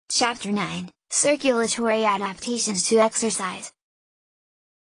Chapter 9, Circulatory Adaptations to Exercise.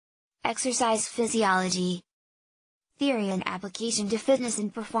 Exercise Physiology. Theory and Application to Fitness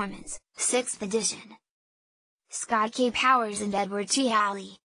and Performance, 6th edition. Scott K. Powers and Edward T.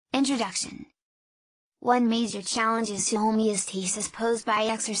 Halley. Introduction. One major challenge to homeostasis posed by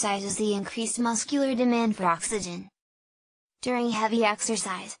exercise is the increased muscular demand for oxygen. During heavy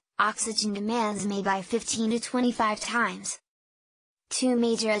exercise, oxygen demand is made by 15 to 25 times. Two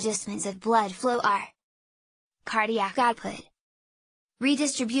major adjustments of blood flow are cardiac output,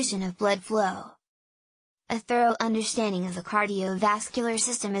 redistribution of blood flow. A thorough understanding of the cardiovascular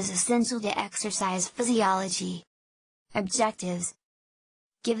system is essential to exercise physiology. Objectives.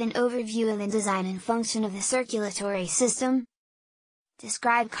 Give an overview of the design and function of the circulatory system.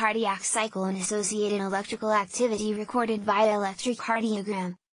 Describe cardiac cycle and associated electrical activity recorded via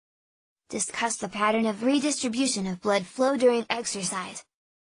electrocardiogram. Discuss the pattern of redistribution of blood flow during exercise.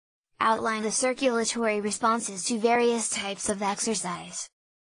 Outline the circulatory responses to various types of exercise.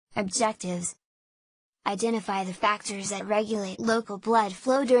 Objectives. Identify the factors that regulate local blood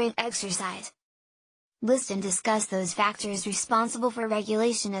flow during exercise. List and discuss those factors responsible for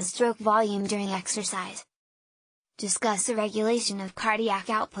regulation of stroke volume during exercise. Discuss the regulation of cardiac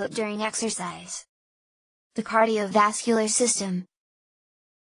output during exercise. The cardiovascular system.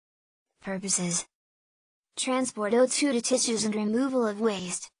 Purposes. Transport O2 to tissues and removal of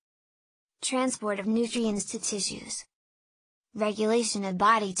waste. Transport of nutrients to tissues. Regulation of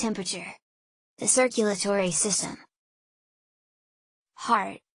body temperature. The circulatory system.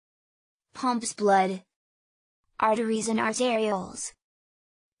 Heart. Pumps blood. Arteries and arterioles.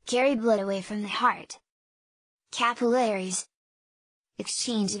 Carry blood away from the heart. Capillaries.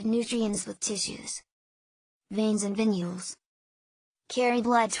 Exchange of nutrients with tissues. Veins and venules. Carry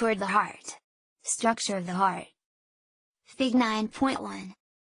blood toward the heart. Structure of the heart. Fig 9.1.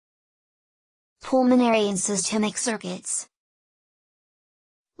 Pulmonary and systemic circuits.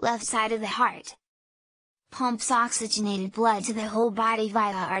 Left side of the heart. Pumps oxygenated blood to the whole body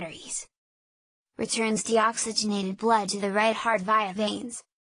via arteries. Returns deoxygenated blood to the right heart via veins.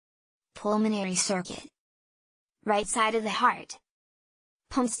 Pulmonary circuit. Right side of the heart.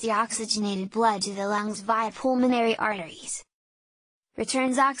 Pumps deoxygenated blood to the lungs via pulmonary arteries.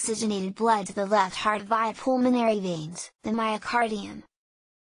 Returns oxygenated blood to the left heart via pulmonary veins, the myocardium.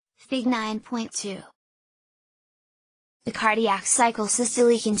 Fig 9.2. The cardiac cycle: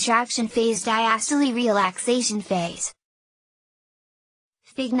 systole contraction phase, diastole relaxation phase.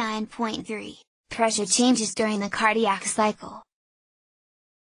 Fig 9.3. Pressure changes during the cardiac cycle.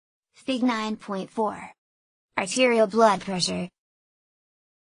 Fig 9.4. Arterial blood pressure.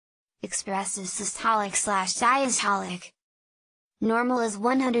 Expressed as systolic/diastolic. Normal is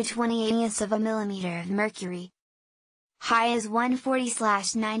 120/80ths of a millimeter of mercury. High is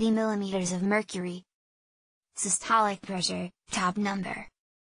 140/90 millimeters of mercury. Systolic pressure, top number.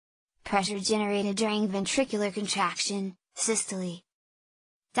 Pressure generated during ventricular contraction, systole.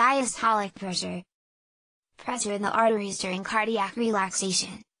 Diastolic pressure. Pressure in the arteries during cardiac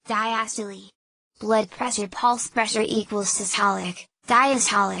relaxation, diastole. Blood pressure, pulse pressure equals systolic,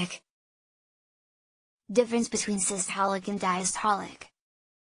 diastolic. Difference between systolic and diastolic.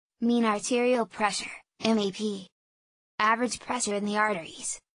 Mean arterial pressure, MAP. Average pressure in the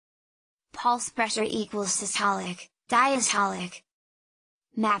arteries. Pulse pressure equals systolic, diastolic.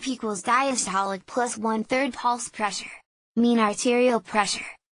 MAP equals diastolic plus 1/3 pulse pressure. Mean arterial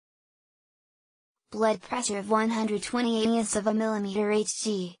pressure. Blood pressure of 120/80ths of a millimeter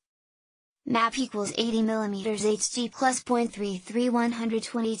Hg. MAP equals 80 millimeters Hg plus 0.33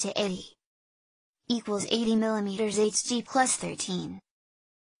 120 to 80. Equals 80 millimeters Hg plus 13.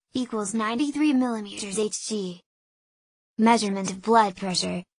 Equals 93 millimeters Hg. Measurement of blood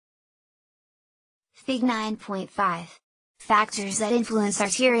pressure. Fig 9.5. Factors that influence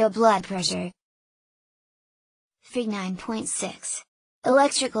arterial blood pressure. Fig 9.6.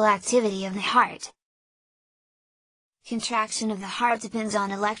 Electrical activity of the heart. Contraction of the heart depends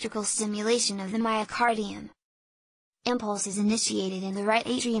on electrical stimulation of the myocardium. Impulse is initiated in the right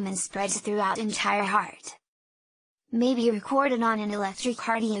atrium and spreads throughout entire heart. May be recorded on an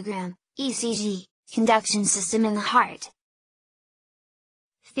electrocardiogram, ECG, conduction system in the heart.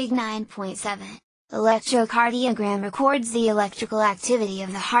 Fig 9.7. Electrocardiogram records the electrical activity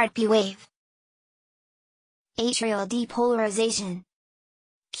of the heart P wave. Atrial depolarization.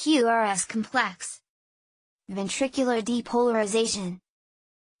 QRS complex. Ventricular depolarization.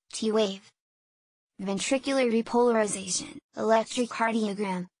 T wave. Ventricular repolarization,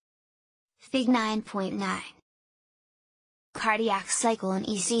 electrocardiogram. Fig 9.9. Cardiac cycle and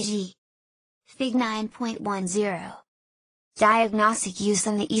ECG. Fig 9.10. Diagnostic use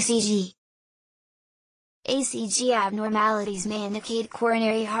on the ECG. ECG abnormalities may indicate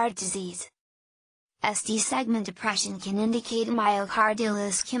coronary heart disease. ST segment depression can indicate myocardial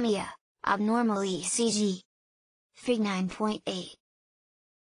ischemia, abnormal ECG. Fig 9.8.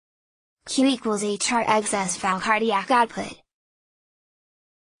 Q equals HR excess foul cardiac output.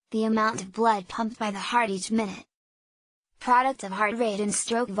 The amount of blood pumped by the heart each minute. Product of heart rate and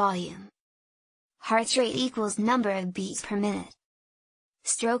stroke volume. Heart rate equals number of beats per minute.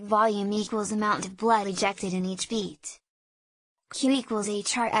 Stroke volume equals amount of blood ejected in each beat. Q equals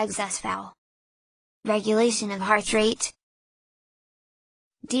HR excess foul. Regulation of heart rate.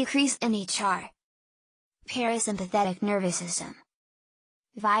 Decrease in HR. Parasympathetic nervous system.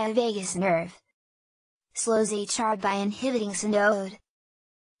 Via vagus nerve. Slows HR by inhibiting synode.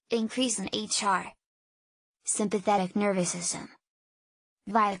 Increase in HR. Sympathetic nervous system.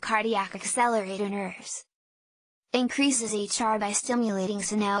 Via cardiac accelerator nerves. Increases HR by stimulating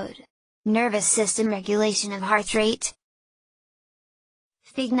synode. Nervous system regulation of heart rate.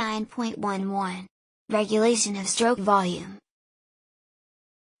 Fig 9.11. Regulation of stroke volume.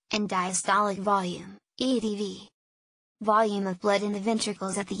 And diastolic volume, EDV. Volume of blood in the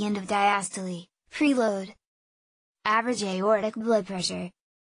ventricles at the end of diastole, preload. Average aortic blood pressure.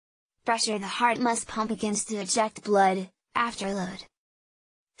 Pressure the heart must pump against to eject blood, afterload.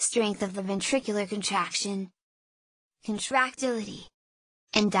 Strength of the ventricular contraction. Contractility.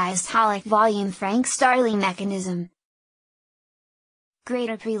 And diastolic volume Frank-Starling mechanism.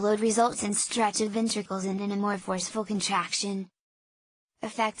 Greater preload results in stretch of ventricles and in a more forceful contraction.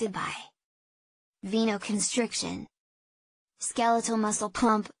 Affected by venoconstriction. Skeletal muscle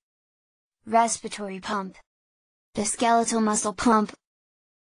pump. Respiratory pump. The skeletal muscle pump.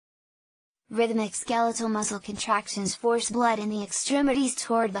 Rhythmic skeletal muscle contractions force blood in the extremities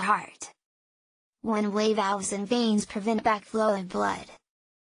toward the heart. One-way valves and veins prevent backflow of blood.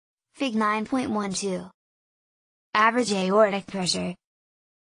 Fig 9.12. Average aortic pressure.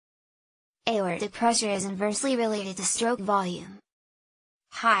 Aortic pressure is inversely related to stroke volume.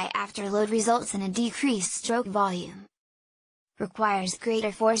 High afterload results in a decreased stroke volume. Requires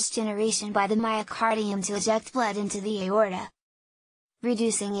greater force generation by the myocardium to eject blood into the aorta.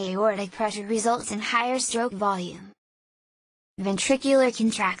 Reducing aortic pressure results in higher stroke volume. Ventricular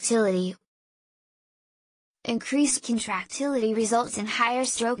contractility. Increased contractility results in higher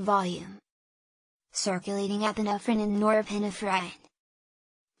stroke volume. Circulating epinephrine and norepinephrine.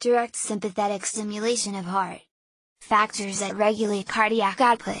 Direct sympathetic stimulation of heart. Factors that regulate cardiac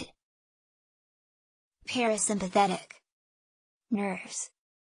output. Parasympathetic nerves.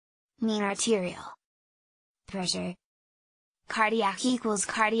 Mean arterial pressure. Cardiac equals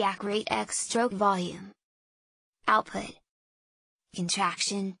cardiac rate x stroke volume. Output.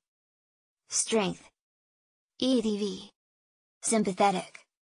 Contraction. Strength. EDV. Sympathetic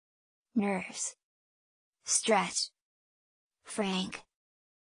nerves. Stretch. Frank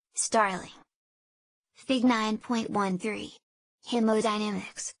Starling. Fig 9.13.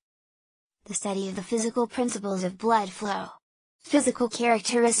 Hemodynamics. The study of the physical principles of blood flow. Physical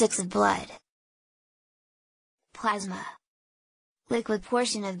characteristics of blood. Plasma. Liquid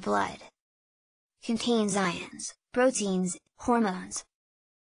portion of blood. Contains ions, proteins, hormones.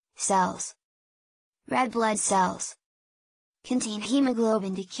 Cells. Red blood cells. Contain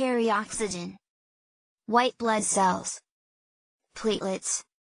hemoglobin to carry oxygen. White blood cells. Platelets.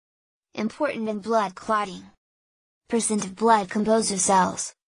 Important in blood clotting. Percent of blood composed of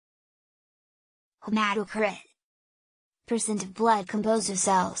cells. Hematocrit. Percent of blood composed of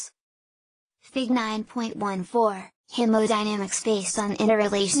cells. Fig 9.14. Hemodynamics based on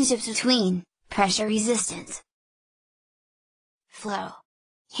interrelationships between pressure resistance. Flow.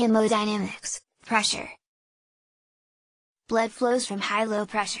 Hemodynamics, pressure. Blood flows from high-low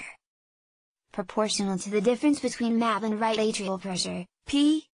pressure. Proportional to the difference between MAP and right atrial pressure,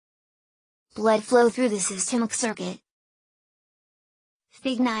 P. Blood flow through the systemic circuit.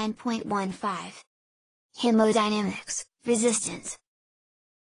 Fig 9.15. Hemodynamics, resistance.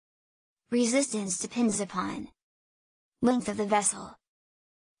 Resistance depends upon length of the vessel,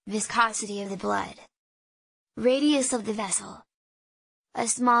 viscosity of the blood, radius of the vessel. A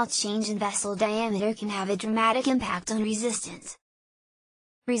small change in vessel diameter can have a dramatic impact on resistance.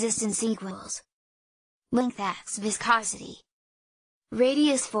 Resistance equals length x viscosity.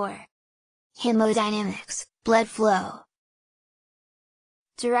 Radius for hemodynamics, blood flow.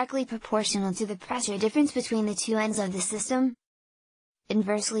 Directly proportional to the pressure difference between the two ends of the system.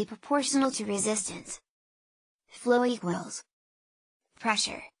 Inversely proportional to resistance. Flow equals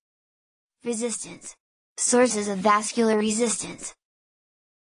pressure. Resistance. Sources of vascular resistance.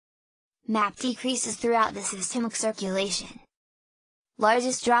 MAP decreases throughout the systemic circulation.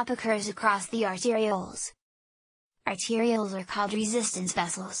 Largest drop occurs across the arterioles. Arterioles are called resistance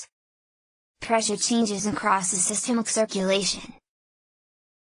vessels. Pressure changes across the systemic circulation.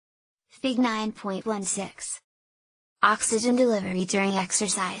 Fig 9.16. Oxygen delivery during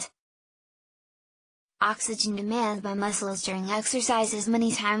exercise. Oxygen demand by muscles during exercise is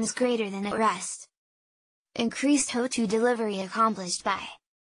many times greater than at rest. Increased O2 delivery accomplished by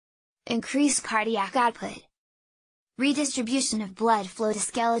increased cardiac output. Redistribution of blood flow to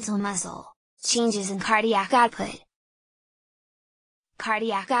skeletal muscle, changes in cardiac output.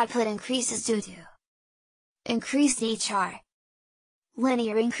 Cardiac output increases due to increased HR.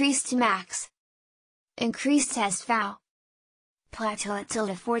 Linear increase to max. Increased test VO. Plateau at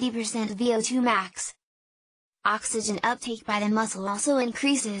tilde 40% VO2 max. Oxygen uptake by the muscle also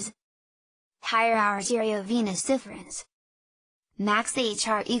increases. Higher arteriovenous difference. Max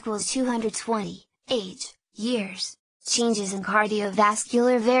HR equals 220, age, years, changes in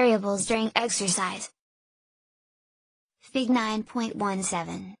cardiovascular variables during exercise. Fig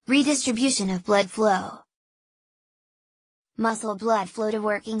 9.17, Redistribution of blood flow. Muscle blood flow to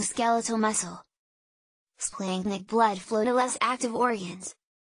working skeletal muscle. Splanchnic blood flow to less active organs.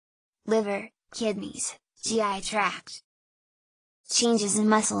 Liver, kidneys, GI tract. Changes in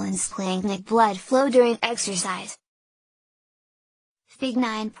muscle and splanchnic blood flow during exercise. Fig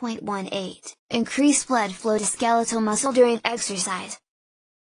 9.18, Increased blood flow to skeletal muscle during exercise.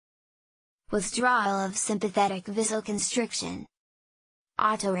 Withdrawal of sympathetic vasoconstriction.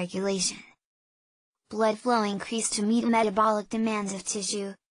 Autoregulation. Blood flow increased to meet metabolic demands of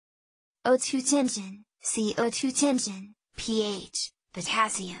tissue. O2 tension, CO2 tension, pH,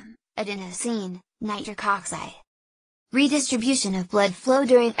 potassium, adenosine, nitric oxide. Redistribution of blood flow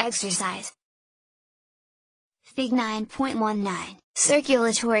during exercise. Fig 9.19,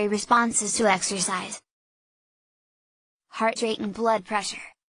 Circulatory responses to exercise. Heart rate and blood pressure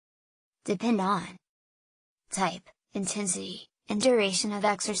depend on type, intensity, and duration of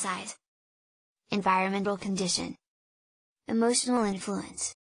exercise. Environmental condition. Emotional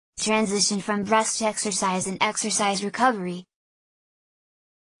influence. Transition from rest exercise and exercise recovery.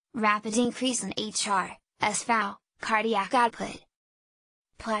 Rapid increase in HR, SVO, cardiac output.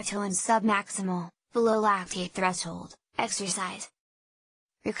 Plateau and submaximal, below lactate threshold, exercise.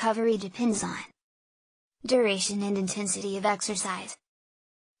 Recovery depends on duration and intensity of exercise.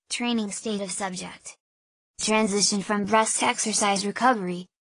 Training state of subject. Transition from rest exercise recovery.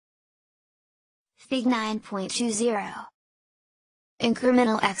 Fig 9.20.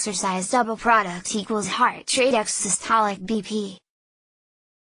 Incremental exercise double product equals heart rate x systolic BP.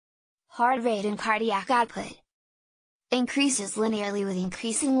 Heart rate and cardiac output increases linearly with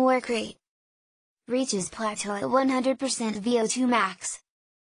increasing work rate. Reaches plateau at 100% VO2 max.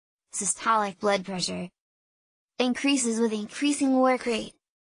 Systolic blood pressure increases with increasing work rate.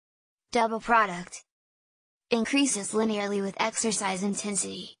 Double product increases linearly with exercise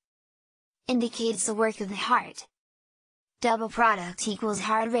intensity. Indicates the work of the heart. Double product equals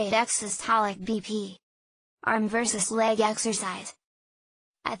heart rate x systolic BP. Arm versus leg exercise.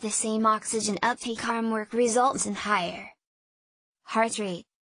 At the same oxygen uptake, arm work results in higher heart rate.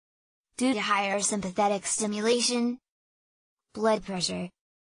 Due to higher sympathetic stimulation. Blood pressure.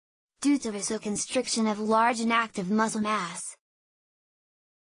 Due to vasoconstriction of large and active muscle mass.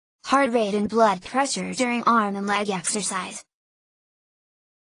 Heart rate and blood pressure during arm and leg exercise.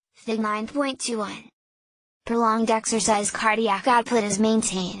 Fig 9.21. Prolonged exercise cardiac output is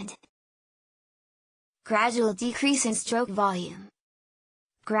maintained. Gradual decrease in stroke volume.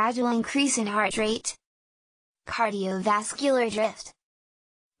 Gradual increase in heart rate. Cardiovascular drift.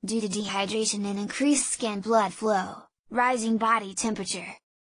 Due to dehydration and increased skin blood flow, rising body temperature.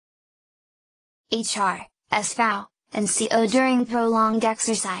 HR, SVO, and CO during prolonged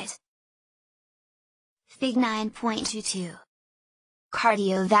exercise. Fig 9.22.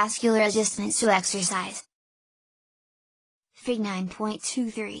 Cardiovascular adjustments to exercise. Fig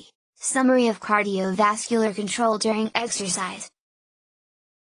 9.23, Summary of cardiovascular control during exercise.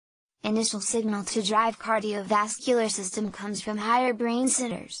 Initial signal to drive cardiovascular system comes from higher brain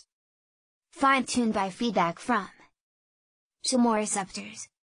centers. Fine-tuned by feedback from chemoreceptors,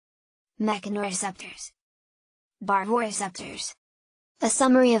 mechanoreceptors, barboreceptors. A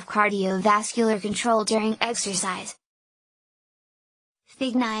summary of cardiovascular control during exercise.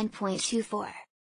 Fig 9.24,